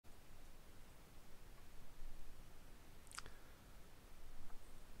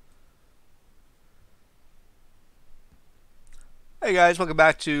Hey guys, welcome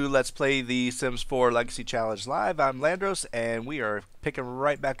back to Let's Play the Sims 4 Legacy Challenge Live. I'm Landros, and we are picking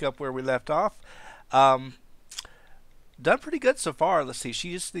right back up where we left off. Um, Done pretty good so far. Let's see,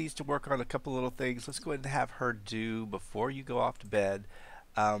 she just needs to work on a couple little things. Let's go ahead and have her do before you go off to bed.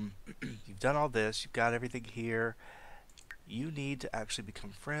 You've done all this, you've got everything here. You need to actually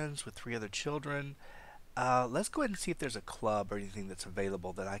become friends with 3 other children. Let's go ahead and see if there's a club or anything that's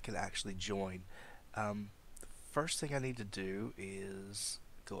available that I can actually join. First thing I need to do is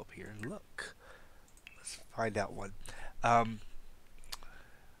go up here and look. Let's find out one.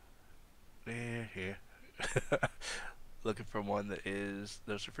 Here. Looking for one that is,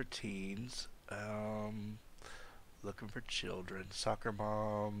 those are for teens. Looking for children. Soccer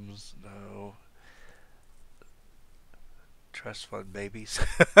moms, no. Trust fund babies.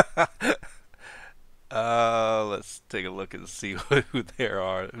 Let's take a look and see who there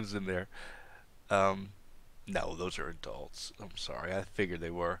are, who's in there. No, those are adults. I'm sorry, I figured they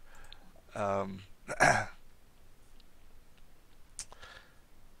were. Okay,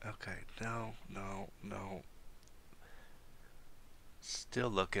 no. Still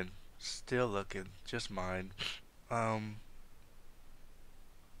looking. Just mine.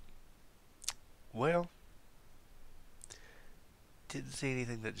 Well, didn't see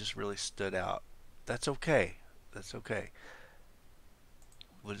anything that just really stood out. That's okay. That's okay.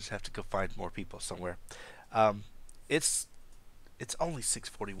 We'll just have to go find more people somewhere. Um, it's it's only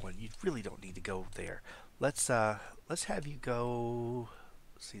 6:41. You really don't need to go there. Let's have you go.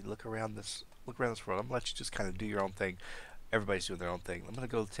 See, look around this world. I'm gonna let you just kind of do your own thing. Everybody's doing their own thing. I'm gonna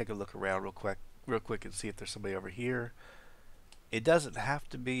go take a look around real quick, and see if there's somebody over here. It doesn't have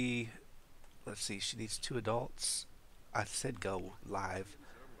to be. Let's see. She needs 2 adults. I said go live.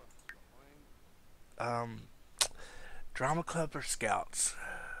 Um, Drama club or scouts?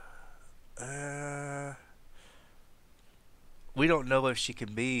 Uh, we don't know if she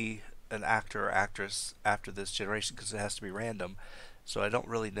can be an actor or actress after this generation because it has to be random. So I don't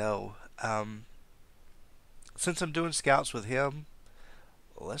really know. Since I'm doing scouts with him,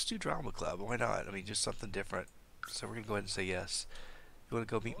 let's do drama club. Why not? I mean, just something different. So we're gonna go ahead and say yes. You want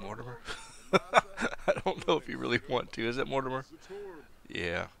to go meet Mortimer? I don't know if you really want to. Is it Mortimer?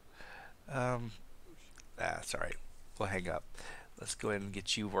 Yeah. Um. That's all right. We'll hang up. Let's go ahead and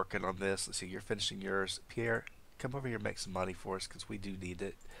get you working on this. Let's see. You're finishing yours. Pierre, come over here and make some money for us because we do need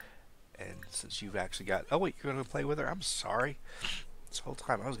it. And since you've actually got... Oh, wait. You're going to play with her? I'm sorry. This whole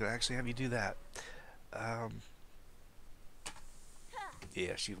time I was going to actually have you do that. Um,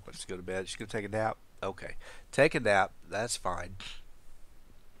 yeah, she wants to go to bed. She's going to take a nap. Okay. Take a nap. That's fine.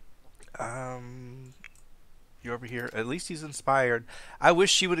 Um, you're over here. At least he's inspired. I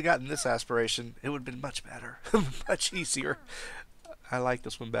wish she would have gotten this aspiration. It would have been much better. Much easier. I like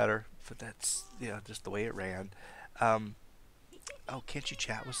this one better. But that's, yeah, just the way it ran. Um, oh, can't you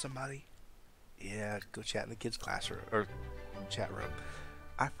chat with somebody? Yeah, go chat in the kids' classroom. Or chat room.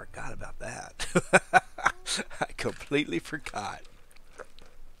 I forgot about that. I completely forgot.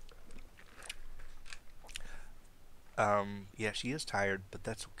 Yeah, she is tired, but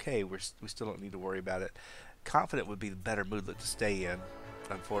that's okay. We still don't need to worry about it. Confident would be the better moodlet to stay in.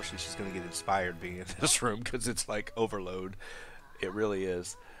 Unfortunately, she's going to get inspired being in this room because it's like overload. It really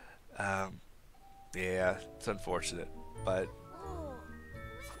is. Um, yeah, it's unfortunate, but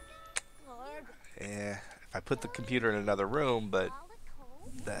if I put the computer in another room, but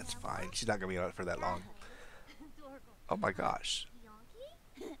that's fine. She's not going to be on it for that long. Oh my gosh.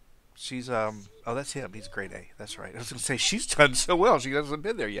 She's oh, that's him. He's grade A. That's right. I was gonna say she's done so well. She hasn't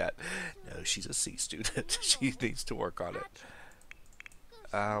been there yet. No, she's a C student. She needs to work on it.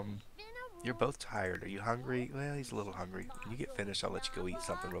 Um, you're both tired. Are you hungry? Well, he's a little hungry. When you get finished, I'll let you go eat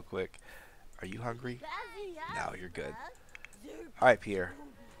something real quick. Are you hungry? No, you're good. All right, Pierre.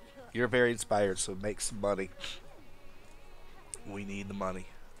 You're very inspired, so make some money. We need the money.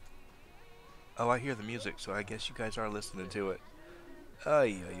 Oh, I hear the music, so I guess you guys are listening to it.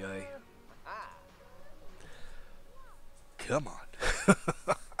 Ay, ay, ay. Come on.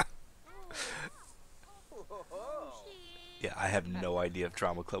 Yeah, I have no idea if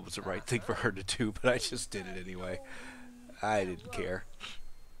Drama Club was the right thing for her to do, but I just did it anyway. I didn't care.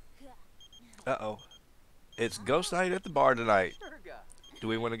 Uh-oh. It's ghost night at the bar tonight. Do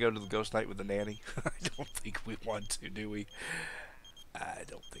we want to go to the ghost night with the nanny? I don't think we want to, do we? I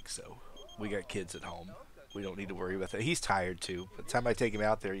don't think so. We got kids at home. We don't need to worry about that. He's tired, too. By the time I take him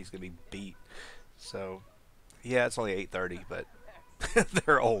out there, he's going to be beat. So, yeah, it's only 8:30, but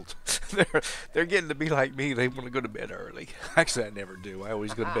they're old. They're getting to be like me. They want to go to bed early. Actually, I never do. I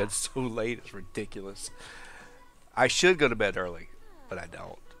always go to bed so late. It's ridiculous. I should go to bed early, but I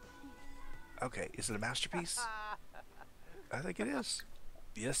don't. Okay, is it a masterpiece? I think it is.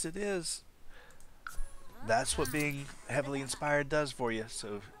 Yes, it is. That's what being heavily inspired does for you.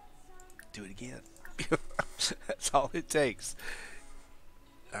 So do it again. That's all it takes.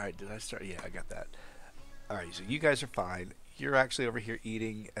 All right, did I start? Yeah, I got that. All right, so you guys are fine. You're actually over here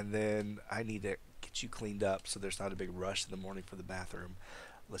eating, and then I need to get you cleaned up so there's not a big rush in the morning for the bathroom.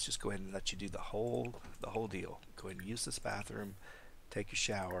 Let's just go ahead and let you do the whole deal. Go ahead and use this bathroom, take your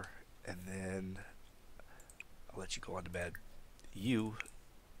shower, and then I'll let you go on to bed. You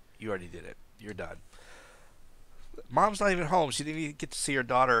you already did it. You're done. Mom's not even home. She didn't even get to see her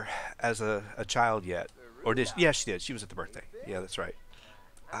daughter as a child yet. Or did she? Yeah, she did. She was at the birthday. Yeah, that's right.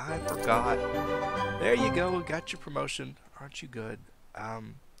 I forgot. There you go. Got your promotion. Aren't you good?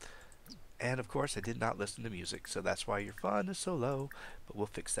 Um, and of course, I did not listen to music, so that's why your fun is so low. But we'll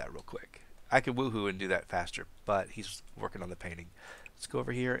fix that real quick. I could woohoo and do that faster, but he's working on the painting. Let's go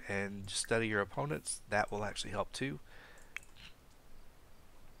over here and study your opponents. That will actually help too.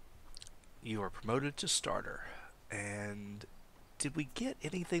 You are promoted to starter. And did we get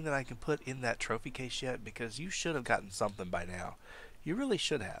anything that I can put in that trophy case yet? Because you should have gotten something by now. You really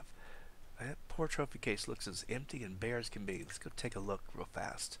should have. That poor trophy case looks as empty and bare as can be. Let's go take a look real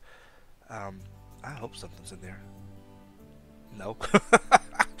fast. Um, I hope something's in there. No.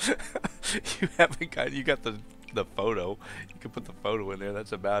 You got the photo. You can put the photo in there.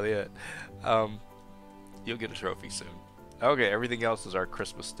 That's about it. Um, you'll get a trophy soon. Okay, everything else is our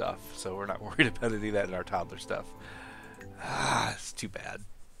Christmas stuff, so we're not worried about any of that in our toddler stuff. Ah, it's too bad.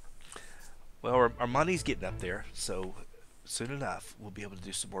 Well, our money's getting up there, so soon enough we'll be able to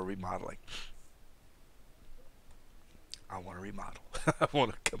do some more remodeling. I want to remodel. I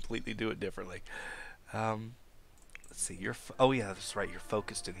want to completely do it differently. Um, let's see. Oh yeah, that's right. You're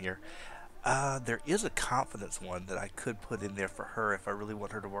focused in here. There is a confidence one that I could put in there for her if I really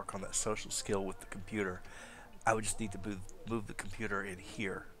want her to work on that social skill with the computer. I would just need to move the computer in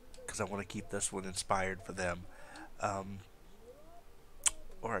here because I want to keep this one inspired for them. Um,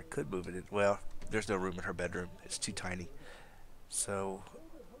 or I could move it in. Well, there's no room in her bedroom. It's too tiny. So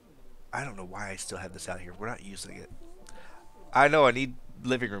I don't know why I still have this out here. We're not using it. I know I need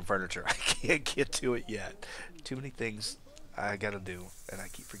living room furniture. I can't get to it yet. Too many things I gotta do, and I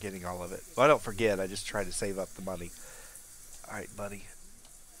keep forgetting all of it. Well, I don't forget. I just try to save up the money. All right, buddy.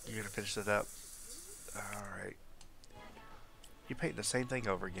 You're gonna finish it up. All right. You're painting the same thing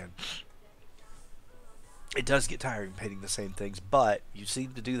over again. It does get tiring painting the same things, but you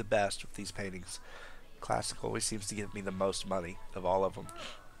seem to do the best with these paintings. Classic always seems to give me the most money of all of them.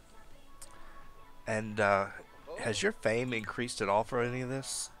 And has your fame increased at all for any of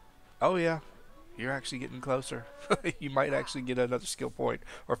this? Oh yeah, you're actually getting closer. You might actually get another skill point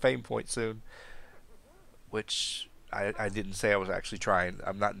or fame point soon. Which I didn't say I was actually trying.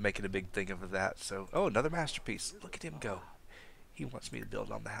 I'm not making a big thing of that. So, oh, another masterpiece. Look at him go. He wants me to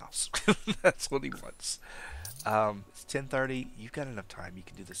build on the house. That's what he wants. It's 10:30. You've got enough time. You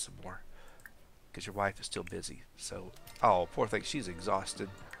can do this some more. Because your wife is still busy. So, oh, poor thing. She's exhausted.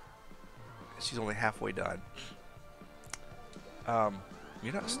 She's only halfway done.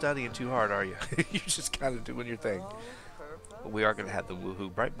 You're not studying too hard, are you? You're just kind of doing your thing. But we are going to have the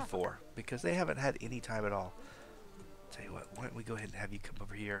woohoo right before. Because they haven't had any time at all. Tell you what, why don't we go ahead and have you come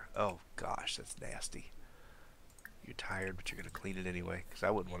over here? Oh, gosh, that's nasty. You're tired, but you're going to clean it anyway. Because I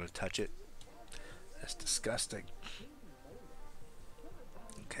wouldn't want to touch it. That's disgusting.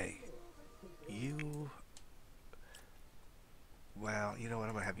 Okay. You... Well, you know what?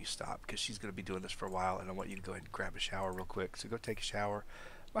 I'm going to have you stop. Because she's going to be doing this for a while. And I want you to go ahead and grab a shower real quick. So go take a shower.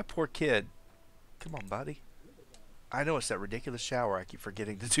 My poor kid. Come on, buddy. I know it's that ridiculous shower. I keep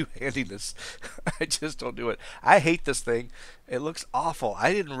forgetting to do handiness. I just don't do it. I hate this thing. It looks awful.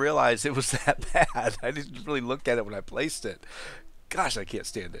 I didn't realize it was that bad. I didn't really look at it when I placed it. Gosh, I can't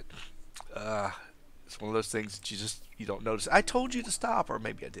stand it. It's one of those things that you don't notice. I told you to stop, or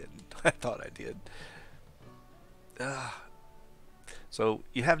maybe I didn't. I thought I did. So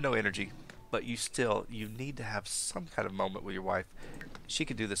you have no energy, but you need to have some kind of moment with your wife. She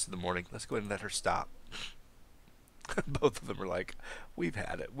could do this in the morning. Let's go ahead and let her stop. Both of them are like, we've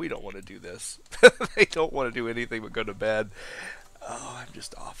had it. We don't want to do this. They don't want to do anything but go to bed. Oh, I'm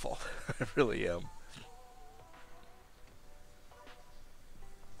just awful. I really am.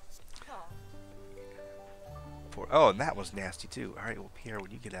 Oh, and that was nasty too. All right, well, Pierre,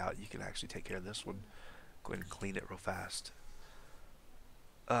 when you get out, you can actually take care of this one. Go ahead and clean it real fast.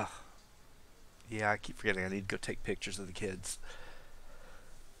 Ugh. Yeah, I keep forgetting I need to go take pictures of the kids.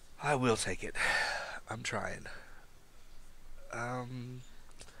 I will take it. I'm trying.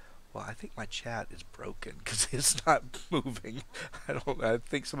 Well, I think my chat is broken because it's not moving. I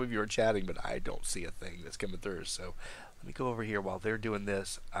think some of you are chatting, but I don't see a thing that's coming through. So let me go over here while they're doing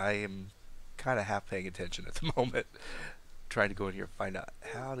this. I am kind of half paying attention at the moment, trying to go in here and find out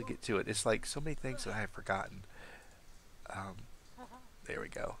how to get to it. It's like so many things that I have forgotten. Um, there we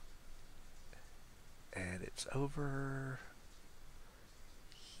go. And it's over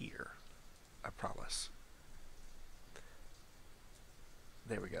here. I promise.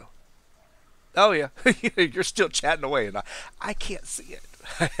 There we go. Oh yeah, you're still chatting away, and I can't see it.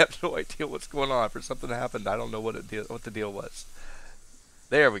 I have no idea what's going on. For something happened, I don't know what the deal was.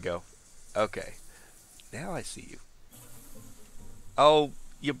 There we go. Okay, now I see you. Oh,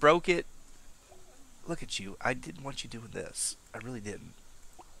 you broke it. Look at you. I didn't want you doing this. I really didn't.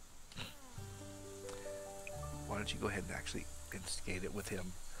 Why don't you go ahead and actually instigate it with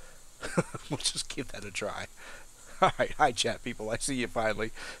him? We'll just give that a try. Alright, hi chat people. I see you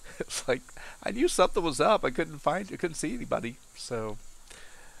finally. It's like I knew something was up. I couldn't see anybody. So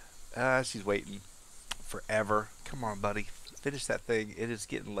she's waiting forever. Come on, buddy. Finish that thing. It is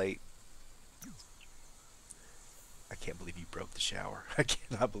getting late. I can't believe you broke the shower. I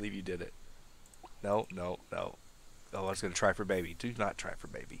cannot believe you did it. No, no, no. Oh, I was going to try for baby. Do not try for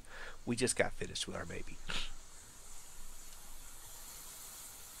baby. We just got finished with our baby.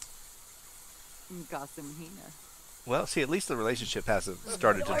 Well, see, at least the relationship hasn't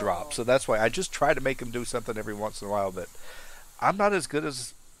started to drop. So that's why I just try to make him do something every once in a while. But I'm not as good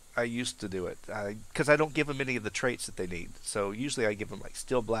as I used to do it. Because I don't give them any of the traits that they need. So usually I give them like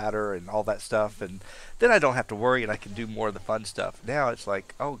still bladder and all that stuff. And then I don't have to worry and I can do more of the fun stuff. Now it's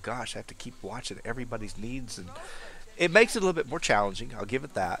like, oh gosh, I have to keep watching everybody's needs. And it makes it a little bit more challenging. I'll give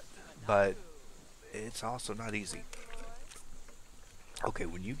it that. But it's also not easy. Okay,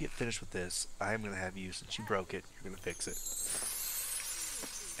 when you get finished with this, I'm going to have you, since you broke it, you're going to fix it.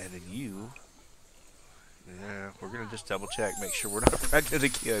 And then you, yeah, we're going to just double check, make sure we're not pregnant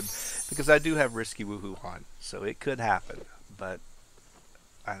again. Because I do have Risky Woohoo on, so it could happen. But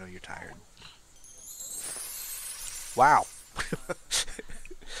I know you're tired. Wow.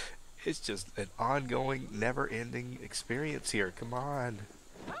 It's just an ongoing, never-ending experience here. Come on.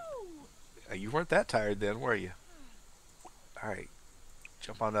 You weren't that tired then, were you? Alright.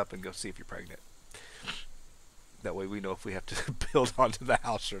 Jump on up and go see if you're pregnant. That way we know if we have to build onto the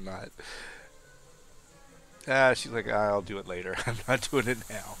house or not. She's like, I'll do it later. I'm not doing it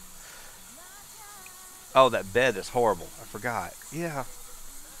now. Oh, that bed is horrible. I forgot. Yeah.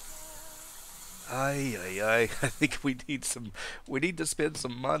 Ay, ay, ay. I think we need to spend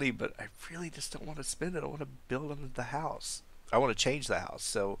some money, but I really just don't want to spend it. I want to build onto the house. I want to change the house.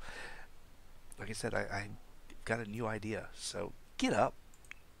 So, like I said, I got a new idea. So, get up.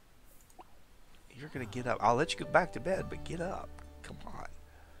 You're going to get up. I'll let you go back to bed, but get up. Come on.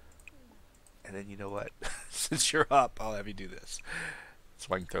 And then you know what? Since you're up, I'll have you do this.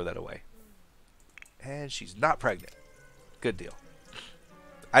 So I can throw that away. And she's not pregnant. Good deal.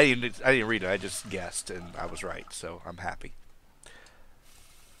 I didn't read it. I just guessed, and I was right. So I'm happy.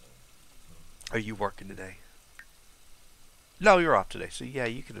 Are you working today? No, you're off today. So yeah,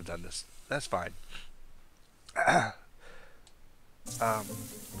 you could have done this. That's fine.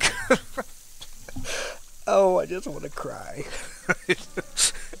 Oh, I just want to cry.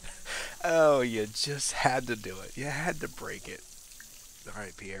 Oh, you just had to do it. You had to break it. All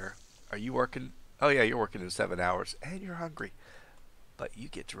right, Pierre. Are you working? Oh, yeah, you're working in 7 hours, and you're hungry. But you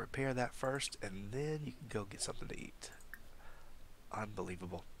get to repair that first, and then you can go get something to eat.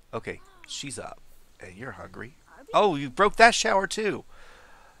 Unbelievable. Okay, she's up, and you're hungry. Oh, you broke that shower, too.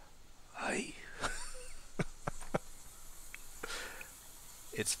 Ay.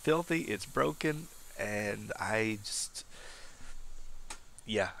 It's filthy, it's broken, and I just...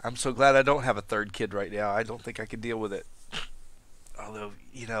 Yeah, I'm so glad I don't have a third kid right now. I don't think I can deal with it. Although,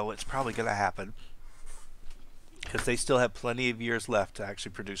 you know, it's probably going to happen. Because they still have plenty of years left to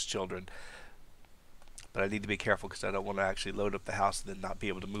actually produce children. But I need to be careful because I don't want to actually load up the house and then not be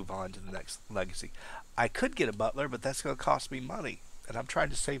able to move on to the next legacy. I could get a butler, but that's going to cost me money. And I'm trying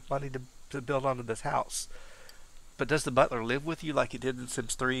to save money to build onto this house. But does the butler live with you like he did in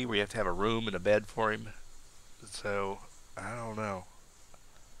Sims 3, where you have to have a room and a bed for him? So, I don't know.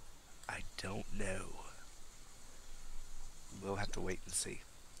 I don't know. We'll have to wait and see.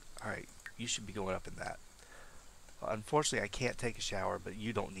 Alright, you should be going up in that. Well, unfortunately, I can't take a shower, but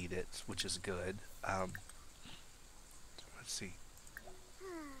you don't need it, which is good. Let's see.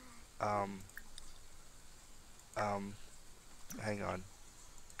 Hang on.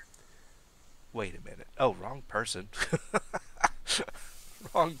 Wait a minute. Oh, wrong person.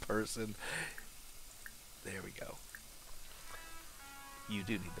 Wrong person. There we go. You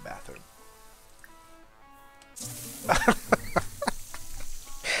do need the bathroom.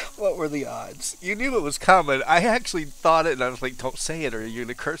 What were the odds? You knew it was coming. I actually thought it, and I was like, don't say it or you're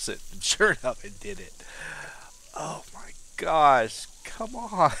going to curse it. And sure enough, it did it. Oh my gosh. Come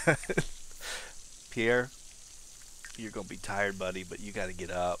on. Pierre, you're going to be tired, buddy, but you got to get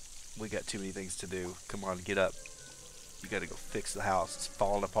up. We got too many things to do. Come on, get up. You got to go fix the house. It's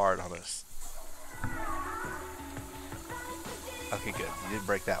falling apart on us. Okay, good. You didn't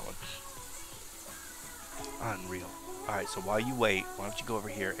break that one. Unreal. Alright, so while you wait, why don't you go over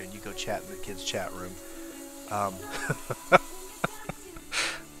here and you go chat in the kids' chat room.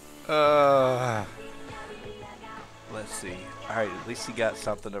 Let's see. Alright, at least he got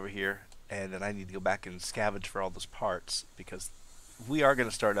something over here. And then I need to go back and scavenge for all those parts, because we are going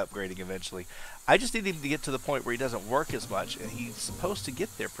to start upgrading eventually. I just need him to get to the point where he doesn't work as much, and he's supposed to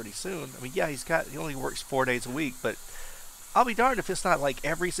get there pretty soon. I mean, yeah, he only works 4 days a week, but I'll be darned if it's not like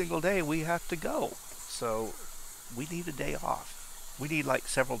every single day we have to go. So we need a day off. We need like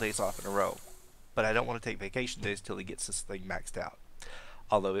several days off in a row. But I don't want to take vacation days till he gets this thing maxed out.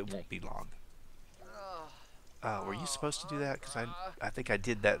 Although it won't be long. Were you supposed to do that? Because I think I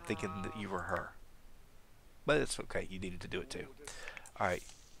did that thinking that you were her. But it's okay. You needed to do it too. Alright.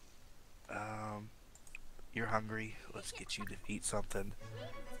 You're hungry. Let's get you to eat something.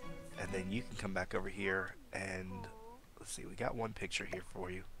 And then you can come back over here and... Let's see. We got one picture here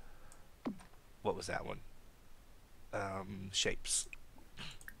for you. What was that one? Shapes.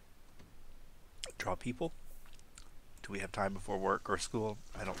 Draw people. Do we have time before work or school?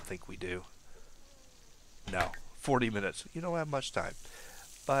 I don't think we do. No. 40 minutes. You don't have much time.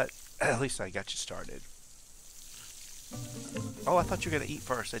 But at least I got you started. Oh, I thought you were going to eat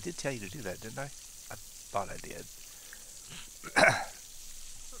first. I did tell you to do that, didn't I? I thought I did.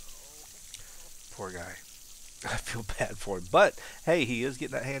 Poor guy. I feel bad for him. But, hey, he is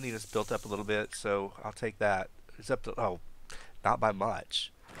getting that handiness built up a little bit, so I'll take that. It's up to... Oh, not by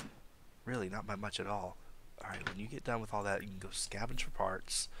much. Really, not by much at all. Alright, when you get done with all that, you can go scavenge for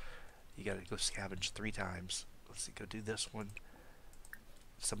parts. You gotta go scavenge 3 times. Let's see, go do this one.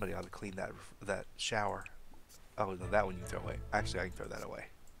 Somebody ought to clean that shower. Oh, no, that one you can throw away. Actually, I can throw that away.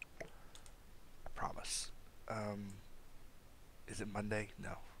 I promise. Is it Monday?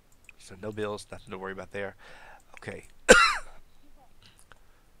 No. So no bills, nothing to worry about there. Okay.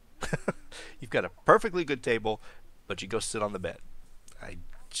 You've got a perfectly good table, but you go sit on the bed. I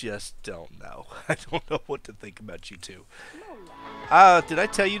just don't know. I don't know what to think about you two. Did I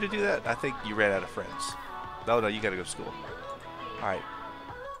tell you to do that? I think you ran out of friends. No, you gotta go to school. Alright.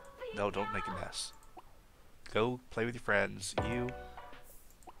 No, don't make a mess. Go play with your friends. You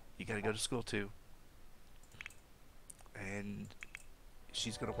gotta go to school too. And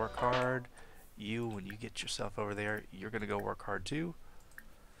she's gonna work hard. When you get yourself over there, you're gonna go work hard too.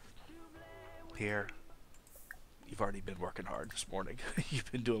 Pierre, you've already been working hard this morning.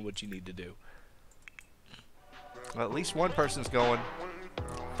 You've been doing what you need to do. Well, at least one person's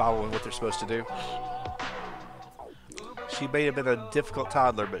following what they're supposed to do. She may have been a difficult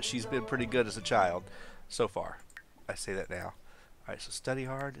toddler, but she's been pretty good as a child so far. I say that now. Alright, so study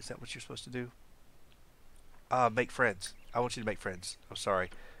hard. Is that what you're supposed to do? Make friends. I want you to make friends. I'm sorry.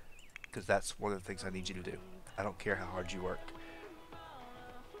 Because that's one of the things I need you to do. I don't care how hard you work.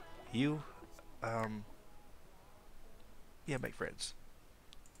 Yeah, make friends.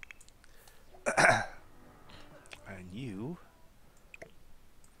 And you...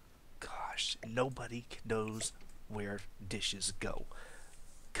 Gosh, nobody knows where dishes go.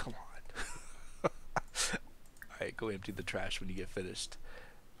 Come on. Alright, go empty the trash when you get finished.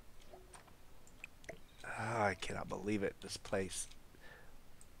 Oh, I cannot believe it, this place.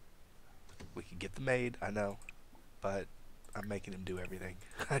 We can get the maid, I know. But I'm making him do everything.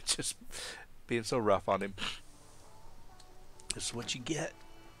 Just being so rough on him. This is what you get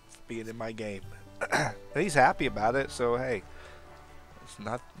for being in my game. And he's happy about it, so hey. It's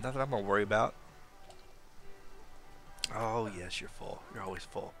nothing I'm going to worry about. Oh, yes, you're full. You're always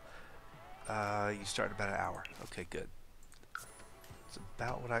full. You start in about an hour. Okay, good. It's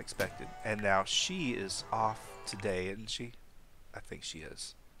about what I expected. And now she is off today, isn't she? I think she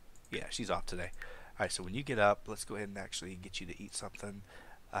is. Yeah, she's off today. Alright, so when you get up, let's go ahead and actually get you to eat something.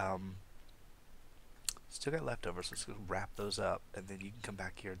 Still got leftovers. Let's go wrap those up, and then you can come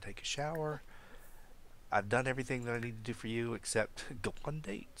back here and take a shower. I've done everything that I need to do for you except go on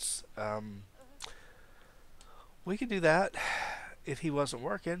dates. We could do that if he wasn't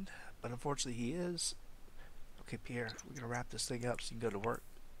working, but unfortunately he is. Okay, Pierre, we're going to wrap this thing up so you can go to work.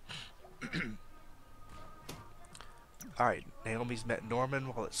 Alright, Naomi's met Norman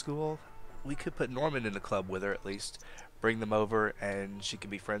while at school. We could put Norman in the club with her at least. bring them over and she could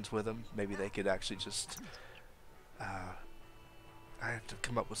be friends with them. Maybe they could actually just I have to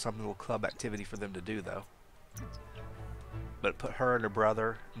come up with some little club activity for them to do though. But put her and her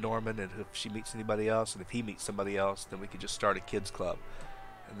brother Norman, and if she meets anybody else and if he meets somebody else, then we could just start a kids club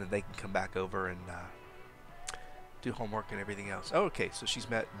and then they can come back over and do homework and everything else. Oh, okay, so she's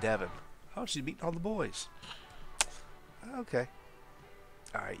met Devin. Oh, she's meeting all the boys. Okay.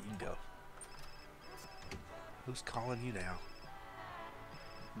 Alright, you can go. Who's calling you now?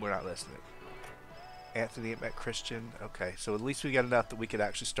 We're not listening. Anthony met Christian. Okay, so at least we got enough that we could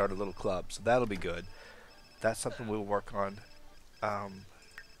actually start a little club. So that'll be good. That's something we'll work on.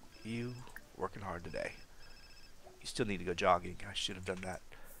 You working hard today. You still need to go jogging. I should have done that.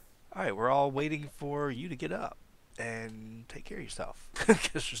 Alright, we're all waiting for you to get up and take care of yourself.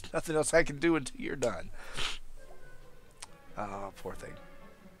 Because there's nothing else I can do until you're done. Poor thing.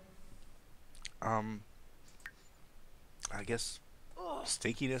 I guess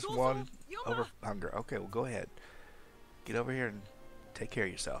stinkiness won over hunger. Okay, well go ahead. Get over here and take care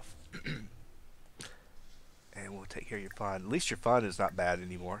of yourself. And we'll take care of your fun. At least your fun is not bad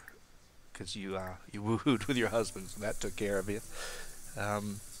anymore. Because you woohooed with your husband, so that took care of you.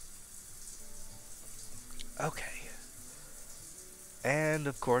 Okay. And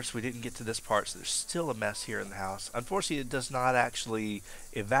of course we didn't get to this part, so there's still a mess here in the house. Unfortunately, it does not actually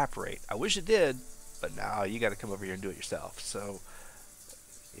evaporate. I wish it did, but now you got to come over here and do it yourself. So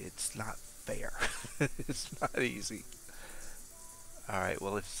it's not fair. It's not easy. Alright,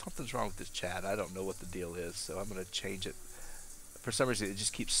 well if something's wrong with this chat, I don't know what the deal is, so I'm going to change it. For some reason it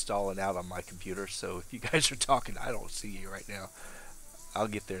just keeps stalling out on my computer, so if you guys are talking, I don't see you right now. I'll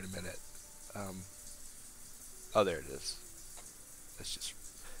get there in a minute. Oh, there it is. Let's just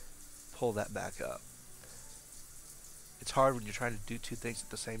pull that back up. It's hard when you're trying to do two things at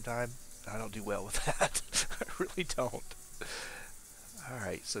the same time. I don't do well with that. I really don't.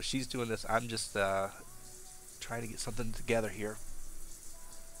 Alright, so she's doing this. I'm just trying to get something together here.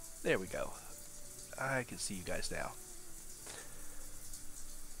 There we go. I can see you guys now.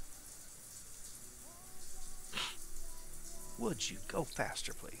 Would you go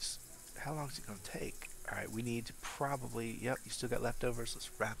faster, please? How long is it going to take? Alright, we need to probably... Yep, you still got leftovers. Let's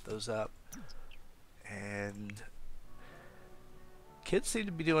wrap those up. And... kids seem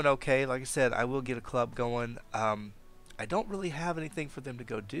to be doing okay. Like I said, I will get a club going. I don't really have anything for them to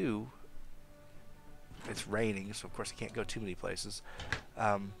go do. It's raining, so of course I can't go too many places.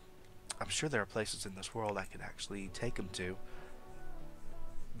 I'm sure there are places in this world I could actually take them to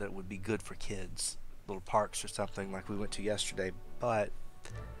that would be good for kids. Little parks or something like we went to yesterday. But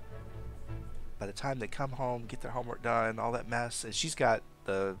by the time they come home, get their homework done, all that mess, and she's got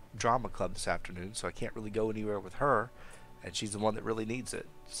the drama club this afternoon, so I can't really go anywhere with her, and she's the one that really needs it.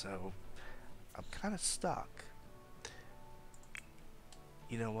 So I'm kind of stuck.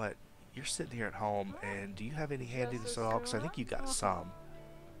 You know what? You're sitting here at home, and do you have any handiness at all? Because I think you got some.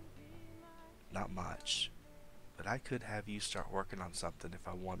 Not much. But I could have you start working on something if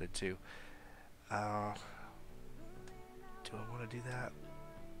I wanted to. Do I want to do that?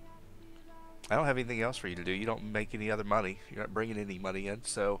 I don't have anything else for you to do. You don't make any other money. You're not bringing any money in.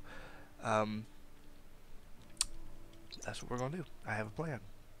 So, that's what we're going to do. I have a plan.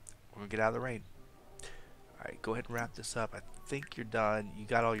 We're going to get out of the rain. Alright, go ahead and wrap this up. I think you're done. You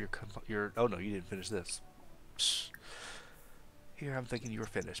got all your... Oh, no, you didn't finish this. Psst. Here, I'm thinking you were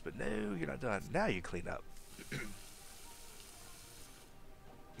finished, but no, you're not done. Now you clean up.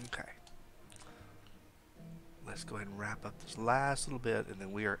 Okay. Let's go ahead and wrap up this last little bit, and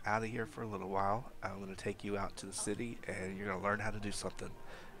then we are out of here for a little while. I'm going to take you out to the city, and you're going to learn how to do something,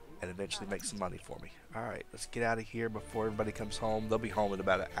 and eventually make some money for me. Alright, let's get out of here before everybody comes home. They'll be home in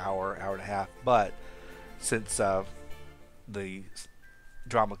about an hour, hour and a half, but since the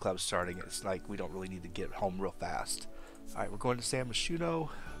drama club's starting, it's like we don't really need to get home real fast. Alright, we're going to San Myshuno.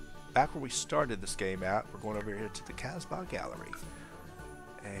 Back where we started this game at, we're going over here to the Casbah Gallery.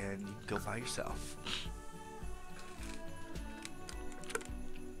 And you can go by yourself.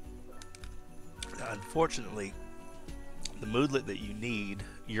 Now, unfortunately, the moodlet that you need,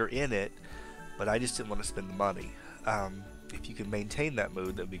 you're in it, but I just didn't want to spend the money. If you can maintain that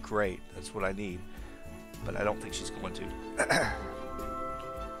mood, that'd be great. That's what I need. But I don't think she's going to.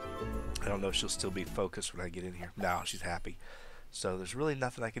 I don't know if she'll still be focused when I get in here. No, she's happy. So there's really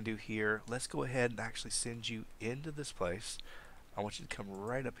nothing I can do here. Let's go ahead and actually send you into this place. I want you to come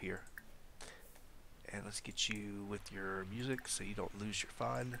right up here. And let's get you with your music so you don't lose your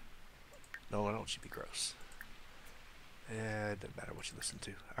fun. No, I don't want you to be gross. It doesn't matter what you listen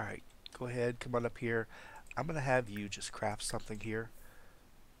to. Alright, go ahead, come on up here. I'm going to have you just craft something here.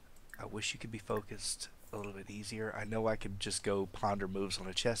 I wish you could be focused. a little bit easier. I know I could just go ponder moves on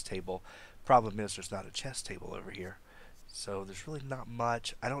a chess table. Problem is there's not a chess table over here. So there's really not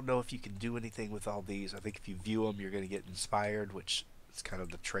much. I don't know if you can do anything with all these. I think if you view them, you're going to get inspired, which is kind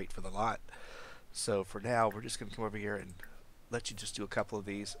of the trait for the lot. So for now, we're just going to come over here and let you just do a couple of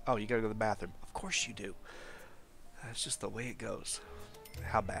these. Oh, you got to go to the bathroom. Of course you do. That's just the way it goes.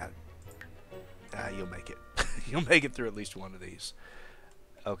 How bad? You'll make it. You'll make it through at least one of these.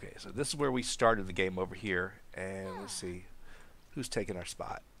 Okay, so this is where we started the game over here. And let's see. Who's taking our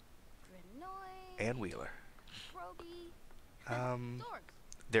spot? Ann Wheeler.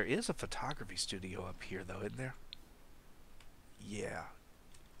 There is a photography studio up here, though, isn't there? Yeah.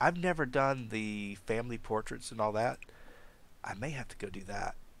 I've never done the family portraits and all that. I may have to go do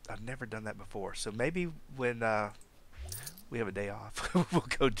that. I've never done that before. So maybe when we have a day off, we'll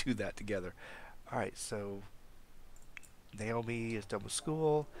go do that together. Alright, so Naomi is done with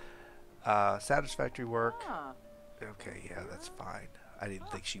school. Satisfactory work. Okay, yeah, that's fine. I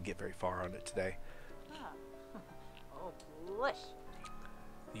didn't think she'd get very far on it today.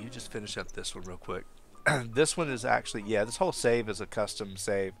 You just finish up this one real quick. This one is actually, yeah, this whole save is a custom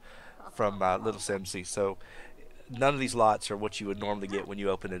save from Little Simsy. So none of these lots are what you would normally get when you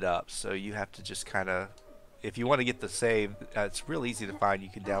open it up. So you have to just kind of, if you want to get the save, it's real easy to find. You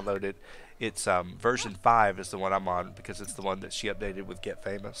can download it. It's version 5 is the one I'm on because it's the one that she updated with Get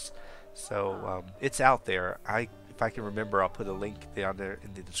Famous. So it's out there. If I can remember, I'll put a link down there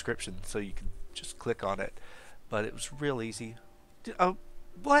in the description so you can just click on it. But it was real easy. Oh,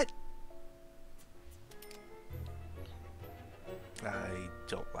 what? I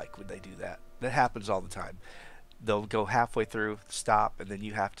don't like when they do that. That happens all the time. They'll go halfway through, stop, and then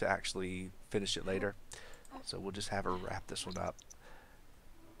you have to actually finish it later. So we'll just have her wrap this one up.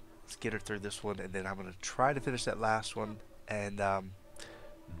 Let's get her through this one, and then I'm going to try to finish that last one, and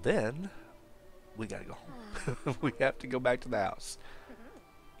then we got to go home. We have to go back to the house.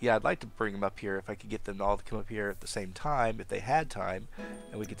 Yeah, I'd like to bring them up here if I could get them all to come up here at the same time, if they had time,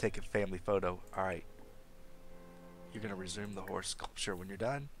 and we could take a family photo. All right. You're going to resume the horse sculpture when you're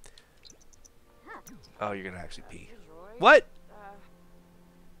done. Oh, you're going to actually pee. What?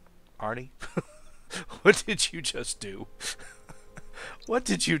 Arnie? What did you just do? What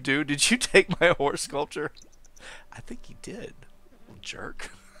did you do? Did you take my horse sculpture? I think you did.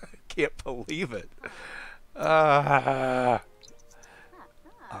 Jerk. I can't believe it.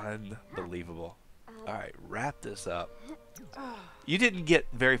 Unbelievable. Alright, wrap this up. You didn't get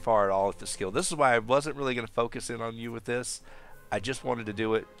very far at all with the skill. This is why I wasn't really going to focus in on you with this. I just wanted to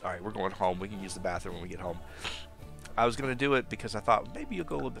do it. Alright, we're going home. We can use the bathroom when we get home. I was going to do it because I thought maybe you'll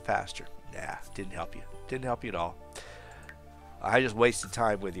go a little bit faster. Nah, didn't help you. Didn't help you at all. I just wasted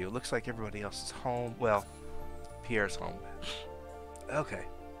time with you. It looks like everybody else is home. Well, Pierre's home. Okay.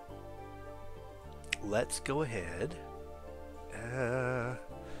 Let's go ahead.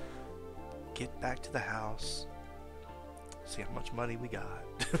 Get back to the house. See how much money we got.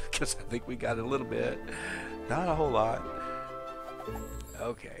 Because I think we got a little bit. Not a whole lot.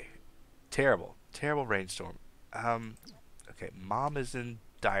 Okay. Terrible. Terrible rainstorm. Okay, Mom is in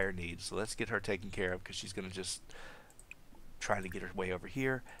dire need, so let's get her taken care of because she's going to just try to get her way over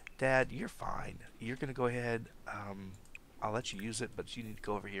here. Dad, you're fine. You're going to go ahead. I'll let you use it, but you need to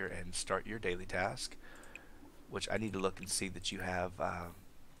go over here and start your daily task, which I need to look and see that you have,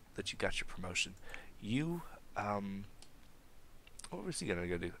 that you got your promotion. You, what was he going to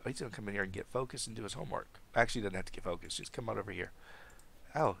go do? Oh, he's going to come in here and get focused and do his homework. Actually, he doesn't have to get focused. Just come on over here.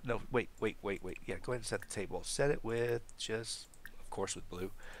 Oh, no, wait. Yeah, go ahead and set the table. Set it with just, of course, with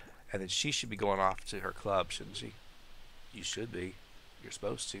blue. And then she should be going off to her club, shouldn't she? You should be. You're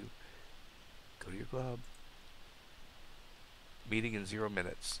supposed to. Go to your club. Meeting in 0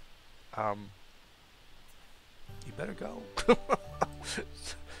 minutes. You better go.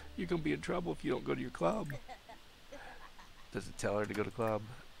 You're going to be in trouble if you don't go to your club. Does it tell her to go to club?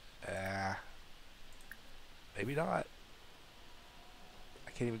 Maybe not.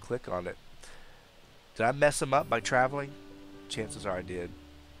 I can't even click on it. Did I mess them up by traveling? Chances are I did.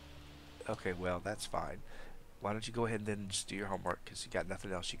 Okay, well, that's fine. Why don't you go ahead and then just do your homework, because you got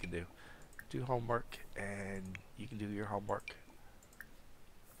nothing else you can do. Do homework, and you can do your homework.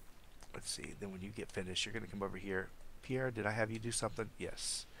 Let's see. Then when you get finished, you're going to come over here. Pierre, did I have you do something?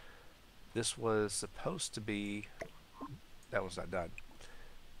 Yes. This was supposed to be... That was not done.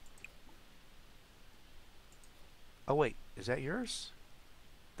 Oh, wait. Is that yours?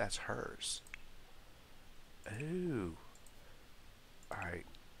 That's hers. Ooh. Alright.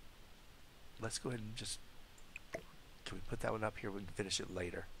 Let's go ahead and just... Can we put that one up here? We can finish it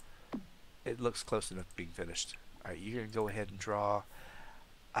later. It looks close enough to being finished. Alright, you're going to go ahead and draw...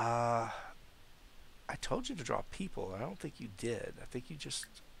 I I told you to draw people. I don't think you did. I think you just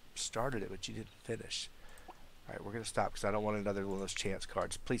started it, but you didn't finish. Alright, we're going to stop because I don't want another one of those chance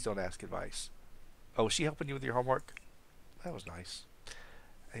cards. Please don't ask advice. Oh, was she helping you with your homework? That was nice.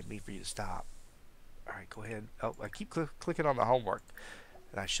 I didn't mean for you to stop. Alright, go ahead. Oh, I keep clicking on the homework,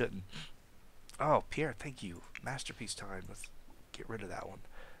 and I shouldn't. Oh, Pierre, thank you. Masterpiece time. Let's get rid of that one.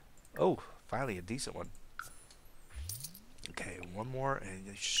 Oh, finally a decent one. Okay, one more, and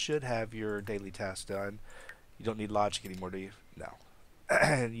you should have your daily task done. You don't need logic anymore, do you? No.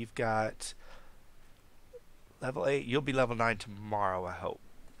 And you've got level 8. You'll be level 9 tomorrow, I hope.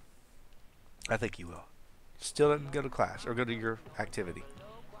 I think you will. Still didn't go to class or go to your activity.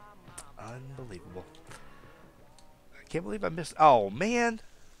 Unbelievable. I can't believe I missed. Oh, man.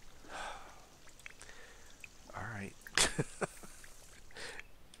 Alright.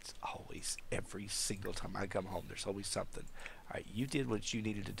 It's always, every single time I come home, there's always something. Alright, you did what you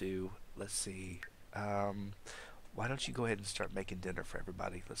needed to do. Let's see. Why don't you go ahead and start making dinner for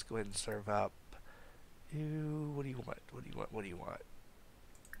everybody? Let's go ahead and serve up. What do you want? What do you want? What do you want?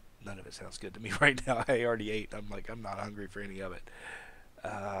 None of it sounds good to me right now. I already ate. I'm like, I'm not hungry for any of it.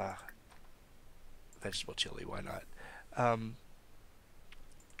 Vegetable chili, why not? And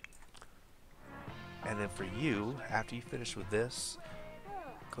then for you, after you finish with this,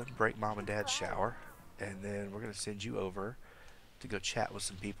 go ahead and break Mom and Dad's shower. And then we're going to send you over to go chat with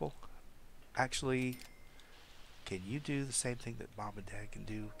some people. Actually, can you do the same thing that Mom and Dad can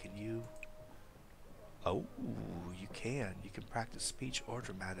do? Can you? Oh, you can. You can practice speech or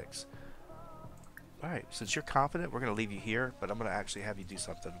dramatics. Alright, since you're confident, we're going to leave you here, but I'm going to actually have you do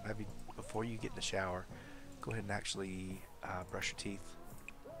something. Have you, before you get in the shower, go ahead and actually brush your teeth,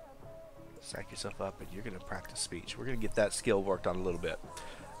 sack yourself up, and you're going to practice speech. We're going to get that skill worked on a little bit.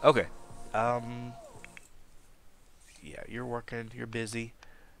 Okay. Yeah, you're working, you're busy,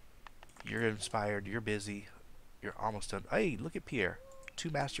 you're inspired, you're busy, you're almost done. Hey, look at Pierre.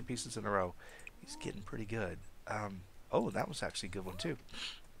 2 masterpieces in a row. He's getting pretty good. Oh, that was actually a good one, too.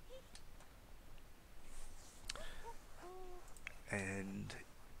 And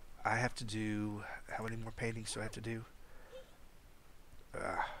I have to do... How many more paintings do I have to do?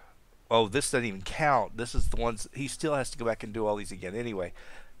 Oh, this doesn't even count. This is the ones... He still has to go back and do all these again anyway.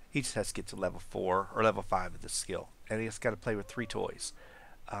 He just has to get to level 4 or level 5 of this skill. And he's got to play with 3 toys.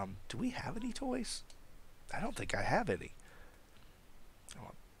 Do we have any toys? I don't think I have any. I'm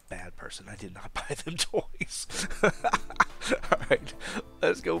a bad person. I did not buy them toys. Alright,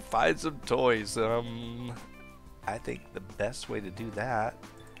 let's go find some toys. I think the best way to do that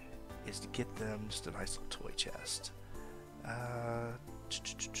is to get them just a nice little toy chest.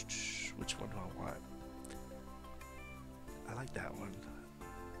 Which one do I want? I like that one.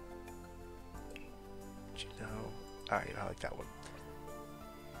 You know, alright, I like that one.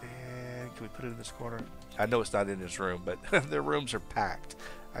 And can we put it in this corner? I know it's not in this room, but their rooms are packed.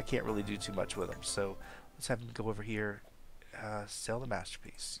 I can't really do too much with them. So let's have them go over here. Sell the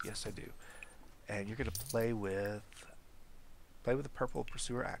masterpiece. Yes, I do. And you're gonna play with the purple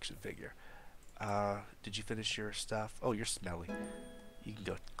pursuer action figure. Did you finish your stuff? Oh, you're smelly. You can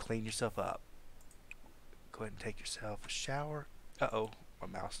go clean yourself up. Go ahead and take yourself a shower. Uh-oh, my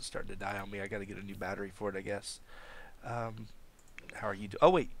mouse is starting to die on me. I gotta get a new battery for it, I guess. How are you doing? Oh,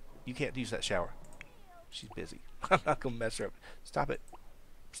 wait. You can't use that shower. She's busy. I'm not going to mess her up. Stop it.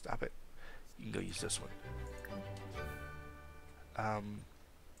 Stop it. You can go use this one.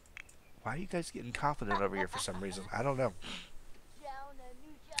 Why are you guys getting confident over here for some reason? I don't know.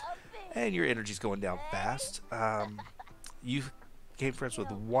 And your energy's going down fast. You became friends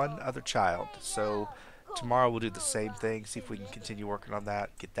with one other child. So tomorrow we'll do the same thing. See if we can continue working on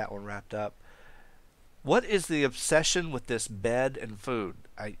that. Get that one wrapped up. What is the obsession with this bed and food?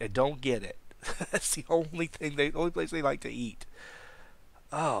 I don't get it. That's the only thing, the only place they like to eat.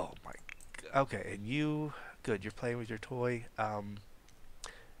 Oh my. Okay, and you, good. You're playing with your toy. Do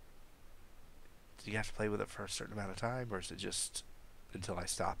you have to play with it for a certain amount of time, or is it just until I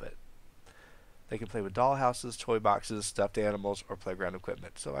stop it? They can play with doll houses, toy boxes, stuffed animals, or playground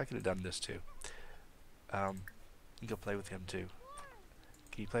equipment. So I could have done this too. You can go play with him too.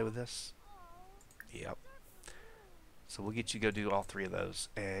 Can you play with this? Yep. So we'll get you to go do all 3 of those.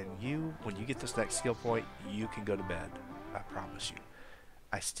 And you, when you get this next skill point, you can go to bed. I promise you.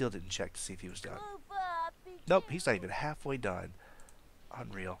 I still didn't check to see if he was done. Nope, he's not even halfway done.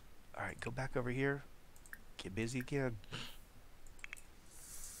 Unreal. Alright, go back over here. Get busy again.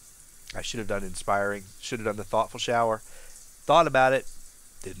 I should have done inspiring. Should have done the thoughtful shower. Thought about it.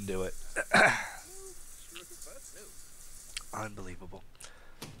 Didn't do it. Unbelievable.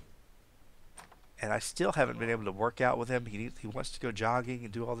 And I still haven't been able to work out with him. He wants to go jogging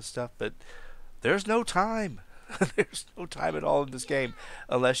and do all this stuff, but There's no time. There's no time at all in this game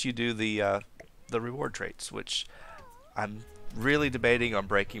unless you do the reward traits, which I'm really debating on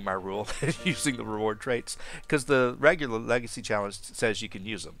breaking my rule and using the reward traits because the regular legacy challenge says you can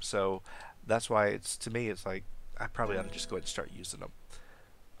use them. So that's why it's to me it's like I probably ought to just go ahead and start using them.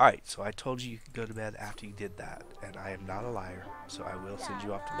 Alright, so I told you you could go to bed after you did that, and I am not a liar, so I will send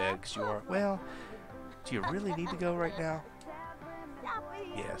you off to bed because you are, well, do you really need to go right now?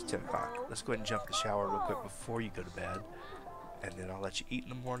 Yeah, it's 10 o'clock. Let's go ahead and jump in the shower real quick before you go to bed, and then I'll let you eat in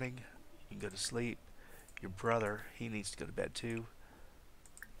the morning. You can go to sleep. Your brother, he needs to go to bed too.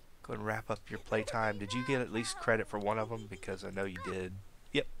 Go ahead and wrap up your playtime. Did you get at least credit for one of them? Because I know you did.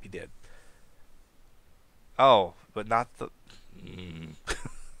 Yep, you did. Oh, but not the...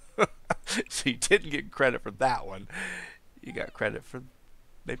 So you didn't get credit for that one. You got credit for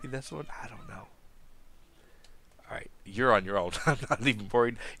maybe this one? I don't know. Alright, you're on your own. I'm not even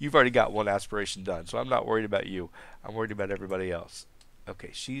worried. You've already got one aspiration done, so I'm not worried about you. I'm worried about everybody else. Okay,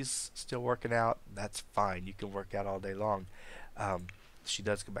 she's still working out. That's fine. You can work out all day long. She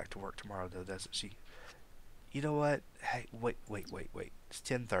does go back to work tomorrow, though, doesn't she? You know what? Hey, wait. It's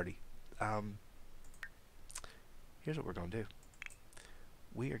 10:30. Here's what we're going to do.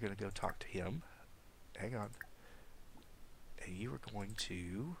 We are going to go talk to him. Hang on. And you are going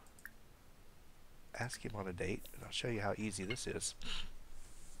to ask him on a date, and I'll show you how easy this is.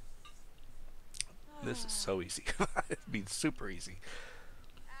 This is so easy. It'd be super easy.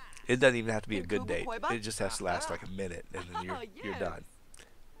 It doesn't even have to be a good date. It just has to last like a minute, and then you're done.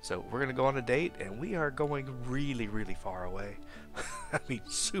 So we're gonna go on a date, and we are going really, really far away. I mean,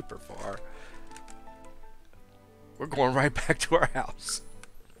 super far. We're going right back to our house.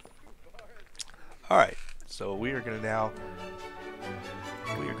 All right. So we are gonna now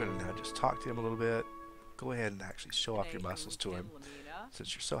just talk to him a little bit. Go ahead and actually show off your muscles to him,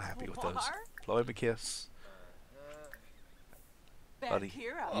 since you're so happy with those. Blow him a kiss. Buddy,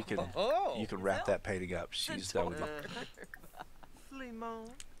 you can wrap that painting up. She's done with it.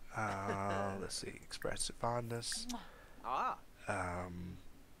 Let's see. Express fondness.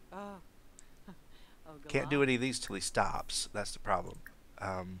 Can't do Any of these till he stops. That's the problem.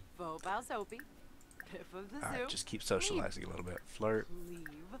 Alright, just keep socializing a little bit. Flirt.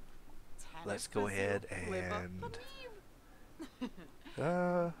 Let's go ahead and...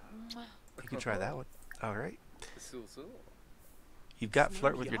 you can try that one. Alright. You've got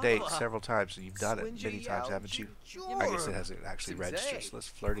flirt with your date several times, and you've done it many times, haven't you? I guess it hasn't actually registered, so let's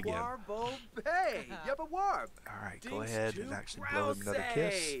flirt again. Alright, go ahead and actually blow him another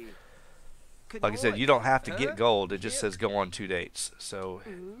kiss. Like I said, you don't have to get gold. It just says go on 2 dates. So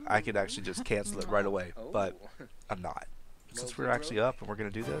I could actually just cancel it right away, but I'm not. Since we're actually up and we're going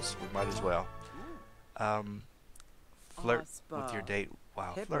to do this, we might as well. Flirt with your date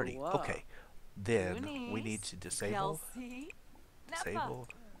while flirting. Okay. Then we need to disable,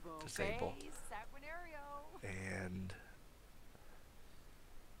 and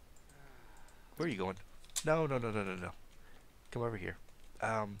where are you going? No. Come over here.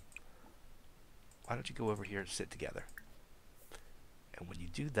 Why don't you go over here and sit together? And when you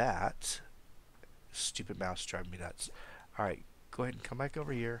do that, stupid mouse driving me nuts. Alright, go ahead and come back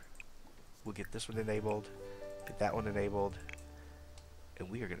over here. We'll get this one enabled, get that one enabled, and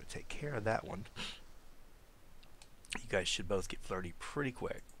we are going to take care of that one. You guys should both get flirty pretty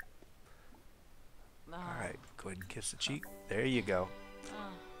quick. Alright, go ahead and kiss the cheek. There you go.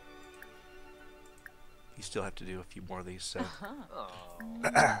 You still have to do a few more of these, so.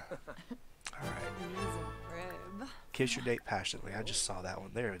 Alright. Kiss your date passionately. I just saw that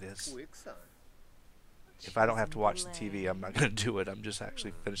one. There it is. If I don't have to watch the TV, I'm not going to do it. I'm just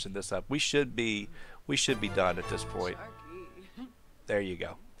actually finishing this up. We should be done at this point. There you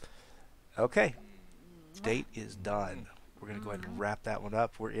go. Okay. Date is done. We're going to go ahead and wrap that one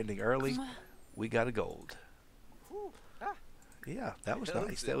up. We're ending early. We got a gold. Yeah, that was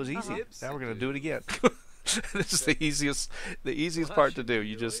nice. That was easy. Now we're going to do it again. This is the easiest part to do.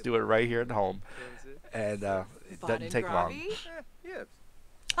 You just do it right here at home, and it doesn't take long.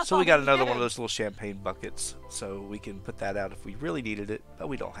 So we got another one of those little champagne buckets, so we can put that out if we really needed it, but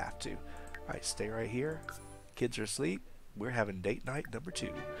we don't have to. Alright, stay right here. Kids are asleep. We're having date night number 2.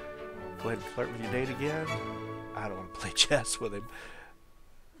 Go ahead and flirt with your date again. I don't want to play chess with him.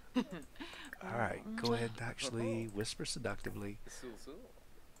 Alright, go ahead and actually whisper seductively.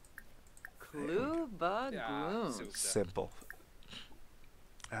 Simple.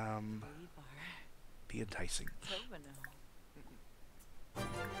 Be enticing.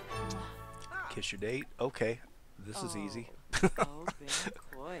 Kiss your date. Okay, this is easy.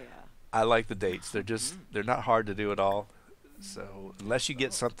 I like the dates. They're not hard to do at all. So unless you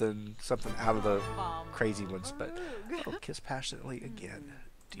get something out of the crazy ones, but oh, kiss passionately again.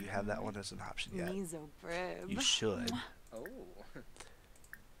 Do you have that one as an option yet? You should. Oh.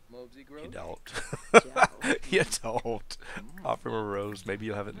 Mobsy You Grove? don't. You don't. Offer him a rose. Maybe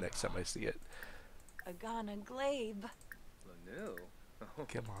you'll have it next time I see it. Agana Glabe. Lanu.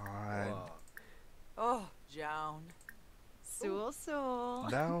 Come on. Oh, Joan. Sul.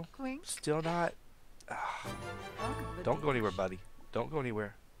 No. Quink. Still not. Ah, don't go anywhere, buddy. Don't go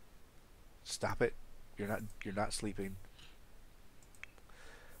anywhere. Stop it. You're not sleeping.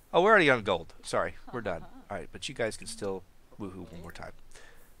 Oh, we're already on gold. Sorry, we're done. All right, but you guys can still woohoo one more time.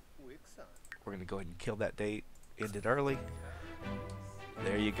 We're gonna go ahead and kill that date. End it early.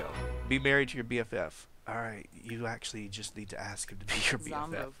 There you go. Be married to your BFF. All right, you actually just need to ask him to be your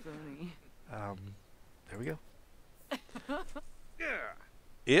BFF. There we go. Yeah.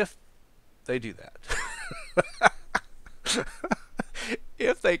 If they do that.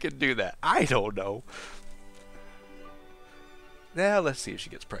 If they can do that. I don't know. Now let's see if she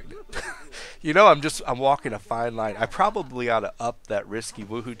gets pregnant. You know, I'm walking a fine line. I probably ought to up that risky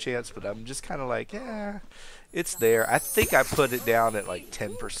woohoo chance, but I'm just kind of like, yeah, it's there. I think I put it down at like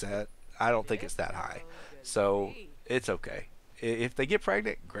 10%. I don't think it's that high. So it's okay. If they get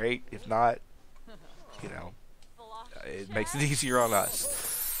pregnant, great. If not, you know, it makes it easier on us.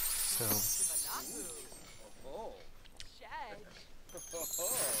 So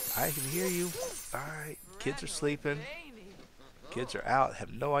I can hear you. All right, kids are sleeping. Kids are out,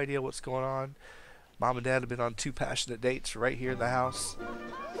 have no idea what's going on. Mom and Dad have been on 2 passionate dates right here in the house.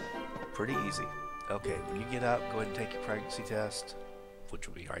 Pretty easy. Okay, when you get up, go ahead and take your pregnancy test, which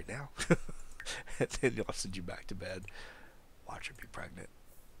will be right now. And then I'll send you back to bed. Watch her be pregnant.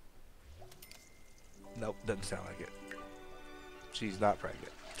 Nope, doesn't sound like it. She's not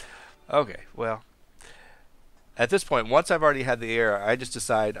pregnant. Okay, well, at this point, once I've already had the error, I just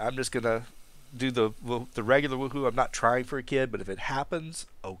decide I'm just going to do the regular woohoo. I'm not trying for a kid, but if it happens,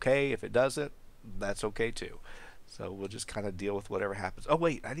 okay. If it doesn't, that's okay too. So we'll just kind of deal with whatever happens. Oh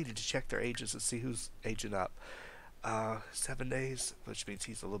wait, I needed to check their ages and see who's aging up. 7 days, which means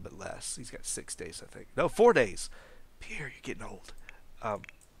he's a little bit less. He's got 6 days, I think. No, 4 days. Pierre, you're getting old.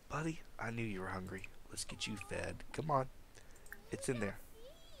 Buddy, I knew you were hungry. Let's get you fed. Come on. It's in there.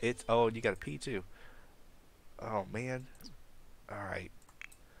 Oh, and you got a pee too. Oh man. All right.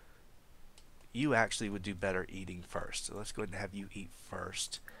 You actually would do better eating first. So let's go ahead and have you eat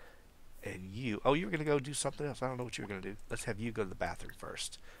first. And you were going to go do something else. I don't know what you were going to do. Let's have you go to the bathroom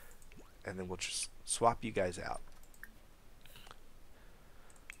first. And then we'll just swap you guys out.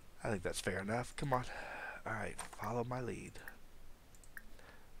 I think that's fair enough. Come on. Alright, follow my lead.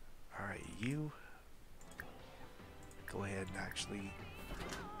 Alright, you go ahead and actually...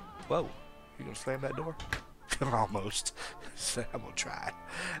 Whoa, you going to slam that door? Almost. I'm going to try.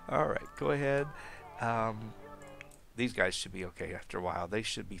 Alright, go ahead. These guys should be okay after a while. They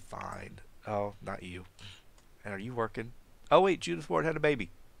should be fine. Oh, not you. And are you working? Oh, wait, Judith Ward had a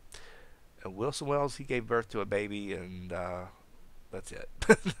baby. And Wilson Wells, he gave birth to a baby, and that's it.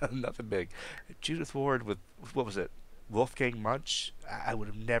 Nothing big. Judith Ward with, what was it, Wolfgang Munch? I would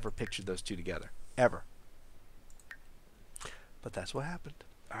have never pictured those two together. Ever. But that's what happened.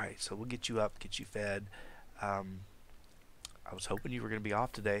 Alright, so we'll get you up, get you fed. I was hoping you were going to be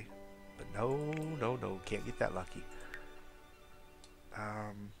off today. But no. Can't get that lucky.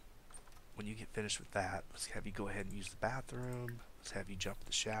 When you get finished with that, let's have you go ahead and use the bathroom. Let's have you jump in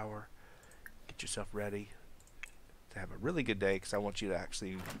the shower. Get yourself ready to have a really good day, because I want you to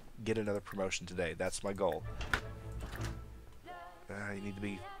actually get another promotion today. That's my goal. You need to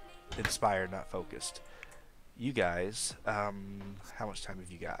be inspired, not focused. You guys, how much time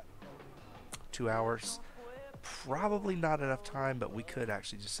have you got? 2 hours? Probably not enough time, but we could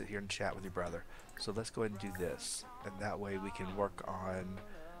actually just sit here and chat with your brother. So let's go ahead and do this, and that way we can work on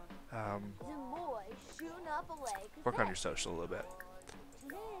your social a little bit.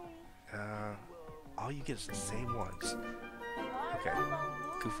 All you get is the same ones. Okay,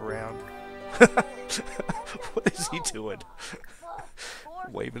 goof around. What is he doing?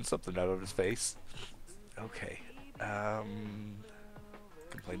 Waving something out of his face. Okay.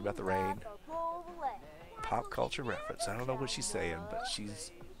 Complain about the rain. Pop culture reference. I don't know what she's saying, but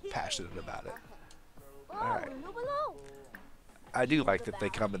she's passionate about it. Alright. I do like that they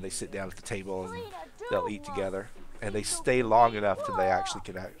come and they sit down at the table and they'll eat together. And they stay long enough till they actually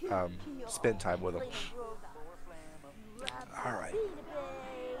can spend time with them. Alright.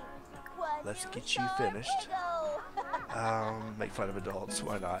 Let's get you finished. Make fun of adults.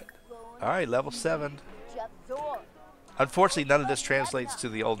 Why not? Alright, level 7. Unfortunately, none of this translates to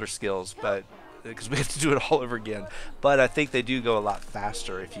the older skills, but because we have to do it all over again. But I think they do go a lot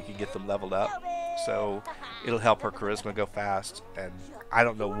faster if you can get them leveled up. So it'll help her charisma go fast. And I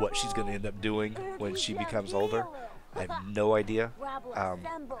don't know what she's going to end up doing when she becomes older. I have no idea.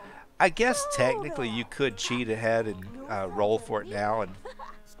 I guess technically you could cheat ahead and roll for it now, and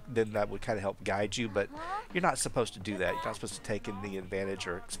then that would kind of help guide you. But you're not supposed to do that. You're not supposed to take any advantage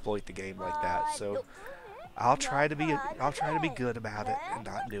or exploit the game like that. So I'll try to be good about it and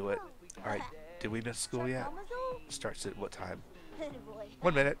not do it. All right. Did we miss school yet? Starts at what time?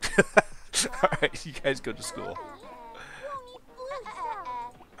 1 minute. All right, you guys go to school.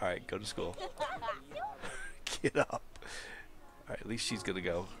 All right, go to school. Get up. All right, at least she's gonna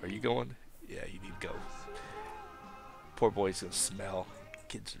go. Are you going? Yeah, you need to go. Poor boy's gonna smell.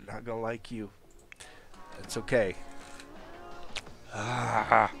 Kids are not gonna like you. That's okay.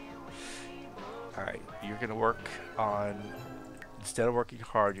 Ah. All right, you're gonna work on. Instead of working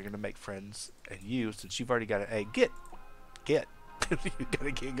hard, you're gonna make friends. And you, since you've already got an A, get. You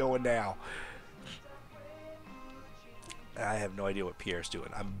gotta get going now. I have no idea what Pierre's doing.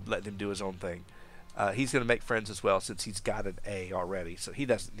 I'm letting him do his own thing. He's going to make friends as well since he's got an A already. So he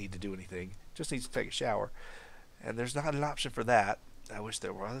doesn't need to do anything. Just needs to take a shower. And there's not an option for that. I wish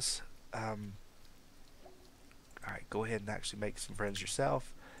there was. Alright, go ahead and actually make some friends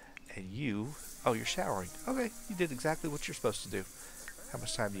yourself. And you... Oh, you're showering. Okay, you did exactly what you're supposed to do. How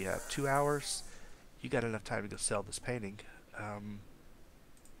much time do you have? 2 hours? You got enough time to go sell this painting.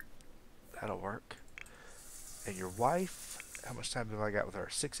 That'll work. And your wife, how much time have I got with her?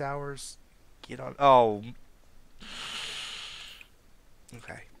 6 hours? Get on. Oh.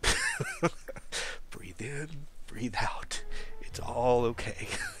 Okay. Breathe in, breathe out. It's all okay.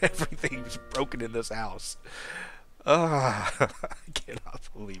 Everything's broken in this house. I cannot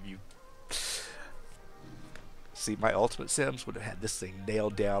believe you. See, my Ultimate Sims would have had this thing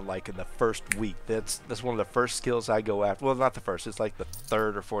nailed down like in the first week. That's one of the first skills I go after. Well, not the first. It's like the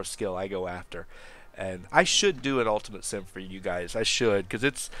third or fourth skill I go after. And I should do an Ultimate Sim for you guys. I should, because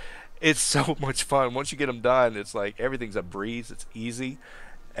it's so much fun. Once you get them done, it's like everything's a breeze. It's easy.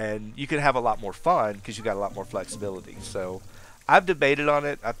 And you can have a lot more fun because you got a lot more flexibility. So I've debated on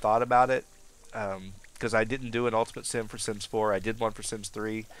it. I've thought about it. Because I didn't do an Ultimate Sim for Sims 4. I did one for Sims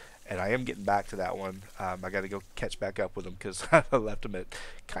 3. And I am getting back to that one. I got to go catch back up with them because I left them at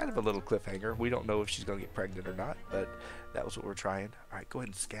kind of a little cliffhanger. We don't know if she's going to get pregnant or not, but that was what we're trying. All right, go ahead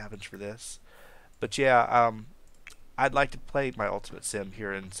and scavenge for this. But yeah, I'd like to play my Ultimate Sim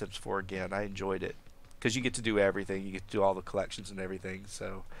here in Sims 4 again. I enjoyed it because you get to do everything. You get to do all the collections and everything.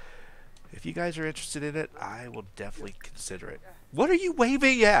 So if you guys are interested in it, I will definitely consider it. What are you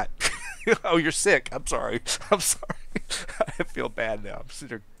waving at? Oh, you're sick. I'm sorry. I'm sorry. I feel bad now. I'm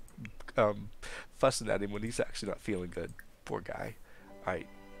sitting there fussing at him when he's actually not feeling good. Poor guy. Alright,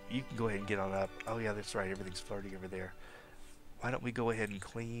 you can go ahead and get on up. Oh yeah, that's right, everything's floating over there. Why don't we go ahead and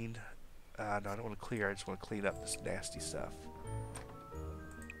clean? No, I don't want to clear, I just want to clean up this nasty stuff.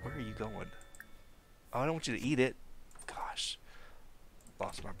 Where are you going? Oh, I don't want you to eat it. Gosh.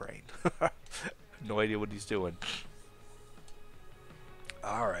 Lost my brain. No idea what he's doing.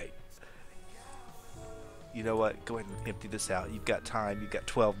 Alright. You know what? Go ahead and empty this out. You've got time. You've got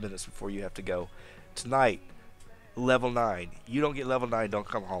 12 minutes before you have to go. Tonight, level 9. You don't get level 9, don't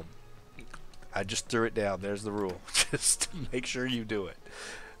come home. I just threw it down. There's the rule. Just make sure you do it.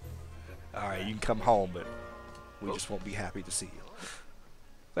 Alright, you can come home, but we just won't be happy to see you.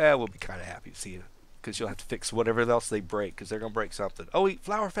 Well, we'll be kind of happy to see you. Because you'll have to fix whatever else they break. Because they're going to break something. Oh, wait,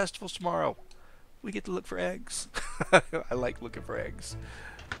 flower festivals tomorrow. We get to look for eggs. I like looking for eggs.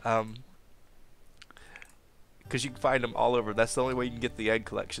 Because you can find them all over. That's the only way you can get the egg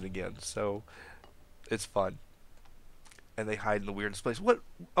collection again. So, it's fun. And they hide in the weirdest place. What?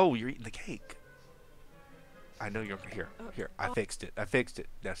 Oh, you're eating the cake. I know you're here. Here, I fixed it. I fixed it.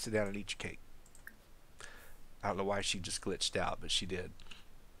 Now sit down and eat your cake. I don't know why she just glitched out, but she did.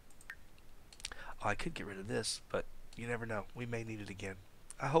 Oh, I could get rid of this, but you never know. We may need it again.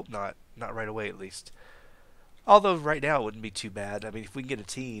 I hope not. Not right away, at least. Although right now it wouldn't be too bad. I mean, if we can get a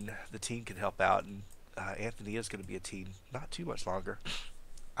teen, the teen can help out, and Anthony is going to be a teen. Not too much longer.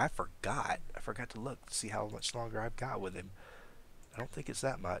 I forgot. I forgot to look to see how much longer I've got with him. I don't think it's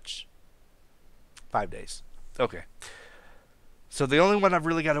that much. 5 days. Okay. So the only one I've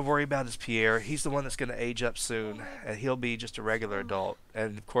really got to worry about is Pierre. He's the one that's going to age up soon, and he'll be just a regular adult.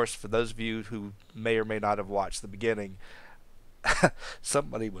 And, of course, for those of you who may or may not have watched the beginning,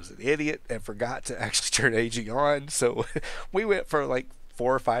 somebody was an idiot and forgot to actually turn aging on. So we went for like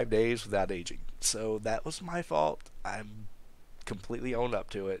 4 or 5 days without aging. So that was my fault. I'm completely owned up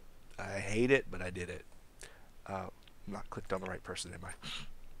to it. I hate it, but I did it. I'm not clicked on the right person, am I?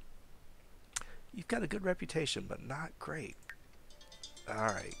 You've got a good reputation, but not great.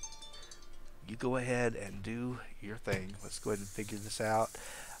 Alright. You go ahead and do your thing. Let's go ahead and figure this out.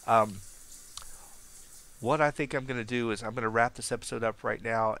 What I think I'm going to do is I'm going to wrap this episode up right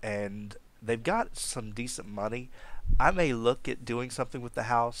now, and they've got some decent money. I may look at doing something with the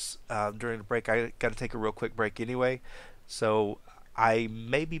house during the break. I got to take a real quick break anyway. So I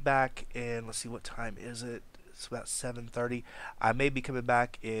may be back in, let's see, what time is it? It's about 7:30. I may be coming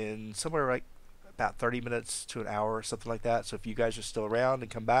back in somewhere like about 30 minutes to an hour or something like that. So if you guys are still around and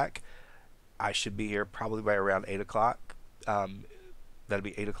come back, I should be here probably by around 8 o'clock. That'll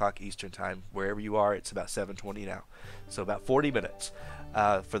be 8 o'clock Eastern time. Wherever you are, it's about 7:20 now. So about 40 minutes.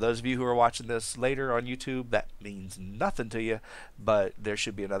 For those of you who are watching this later on YouTube, that means nothing to you, but there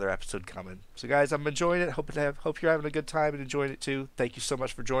should be another episode coming. So guys, I'm enjoying it. Hope you're having a good time and enjoying it too. Thank you so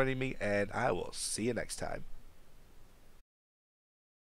much for joining me, and I will see you next time.